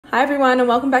Hi everyone and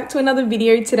welcome back to another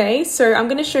video today. So I'm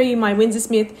going to show you my Windsor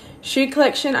Smith shoe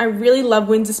collection. I really love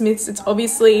Windsor Smiths. It's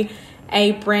obviously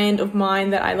a brand of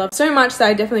mine that I love so much that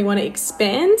I definitely want to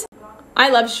expand. I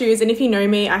love shoes, and if you know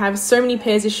me, I have so many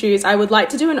pairs of shoes. I would like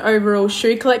to do an overall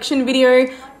shoe collection video,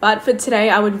 but for today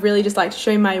I would really just like to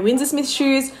show my Windsor Smith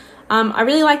shoes. I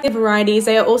really like their varieties.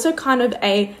 They are also kind of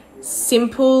a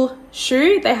simple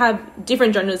shoe. They have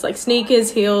different genres like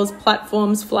sneakers, heels,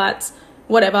 platforms, flats,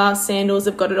 whatever, sandals,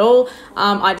 have got it all.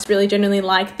 I just really generally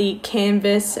like the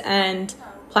canvas and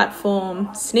platform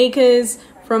sneakers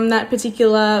from that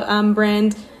particular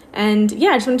brand. And yeah,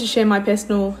 I just wanted to share my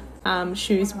personal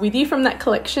shoes with you from that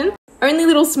collection. Only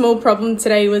little small problem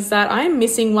today was that I am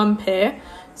missing one pair.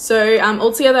 So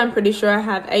altogether I'm pretty sure I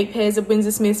have 8 pairs of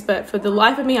Windsor Smiths, but for the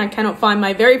life of me I cannot find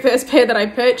my very first pair that I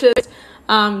purchased.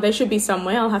 They should be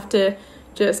somewhere. I'll have to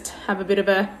just have a bit of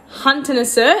a hunt and a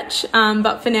search,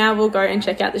 but for now we'll go and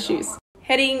check out the shoes.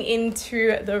 Heading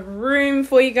into the room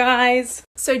for you guys.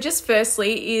 So just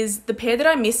firstly is the pair that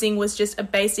I'm missing was just a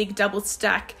basic double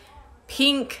stack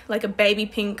pink, like a baby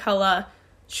pink color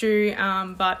shoe,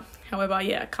 but however,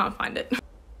 yeah, I can't find it.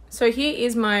 So here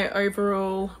is my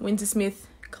overall Windsor Smith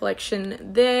collection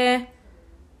there,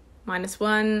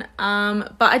 -1,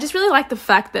 but I just really like the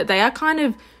fact that they are kind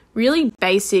of really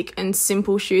basic and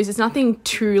simple shoes. It's nothing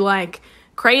too like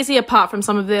crazy apart from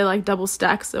some of their like double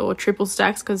stacks or triple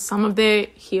stacks, because some of their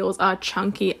heels are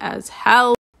chunky as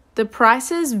hell. The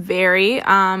prices vary,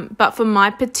 but for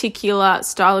my particular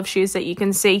style of shoes that you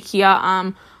can see here,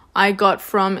 I got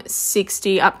from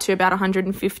 60 up to about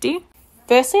 150.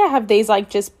 Firstly, I have these like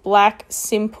just black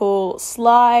simple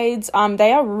slides.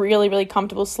 They are really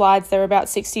comfortable slides. They're about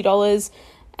 $60.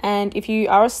 And if you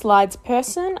are a slides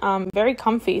person, very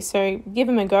comfy, so give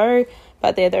them a go,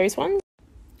 but they're those ones.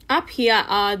 Up here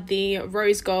are the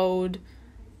rose gold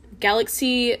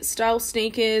galaxy style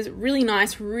sneakers. Really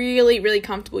nice, really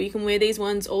comfortable. You can wear these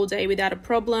ones all day without a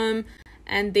problem.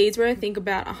 And these were, I think,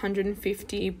 about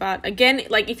 150. But again,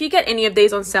 like if you get any of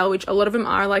these on sale, which a lot of them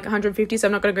are like 150, so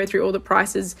I'm not going to go through all the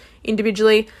prices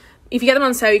individually. If you get them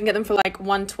on sale, you can get them for like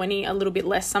 120, a little bit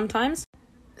less sometimes.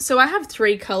 So I have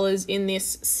 3 colors in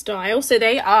this style. So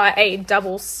they are a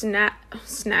double snack,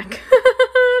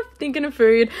 thinking of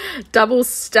food, double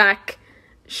stack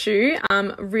shoe.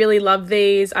 Really love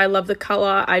these. I love the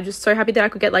color. I'm just so happy that I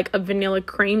could get like a vanilla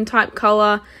cream type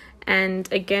color,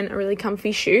 and again, a really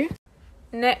comfy shoe.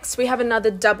 Next, we have another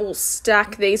double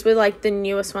stack. These were like the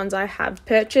newest ones I have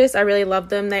purchased. I really love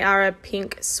them. They are a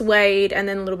pink suede and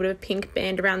then a little bit of a pink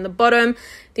band around the bottom.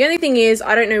 The only thing is,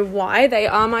 I don't know why, they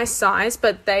are my size,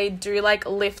 but they do like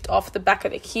lift off the back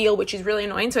of the heel, which is really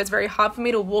annoying. So it's very hard for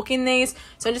me to walk in these.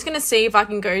 So I'm just going to see if I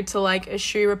can go to like a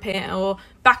shoe repair or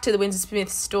back to the Windsor Smith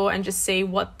store and just see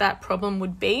what that problem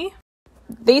would be.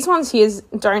 These ones here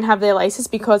don't have their laces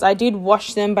because I did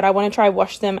wash them, but I want to try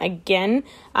wash them again.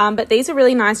 But these are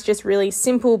really nice, just really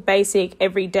simple, basic,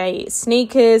 everyday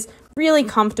sneakers, really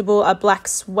comfortable, a black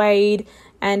suede,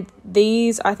 and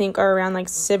these I think are around like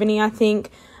 70, I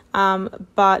think.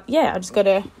 But yeah, I just got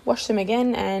to wash them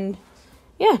again and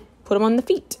yeah, put them on the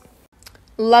feet.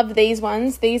 Love these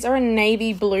ones. These are a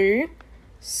navy blue.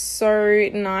 So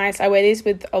nice. I wear these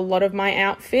with a lot of my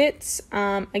outfits.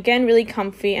 Again, really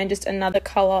comfy and just another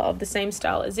color of the same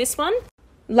style as this one.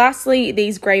 Lastly,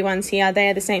 these gray ones here, they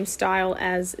are the same style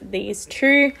as these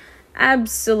two.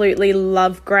 Absolutely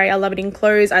love gray. I love it in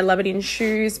clothes, I love it in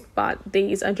shoes, but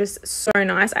these are just so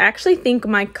nice. I actually think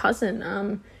my cousin,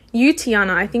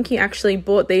 Tiana, I think he actually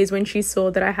bought these when she saw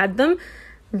that I had them.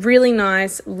 Really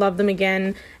nice, love them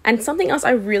again. And something else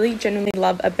I really genuinely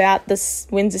love about this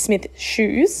Windsor Smith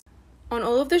shoes, on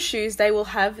all of the shoes they will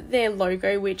have their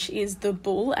logo, which is the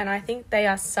bull, and I think they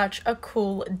are such a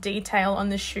cool detail on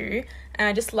the shoe, and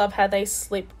I just love how they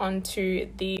slip onto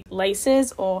the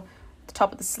laces or the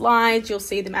top of the slides. You'll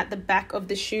see them at the back of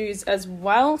the shoes as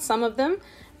well, some of them.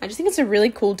 I just think it's a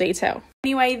really cool detail.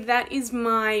 Anyway, that is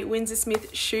my Windsor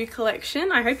Smith shoe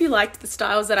collection. I hope you liked the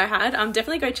styles that I had.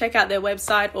 Definitely go check out their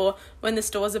website, or when the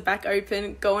stores are back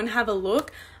open, go and have a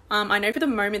look. I know for the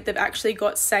moment they've actually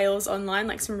got sales online,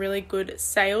 like some really good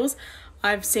sales.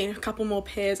 I've seen a couple more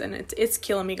pairs and it's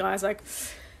killing me, guys. Like,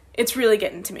 it's really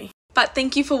getting to me. But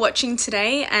thank you for watching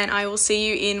today, and I will see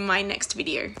you in my next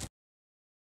video.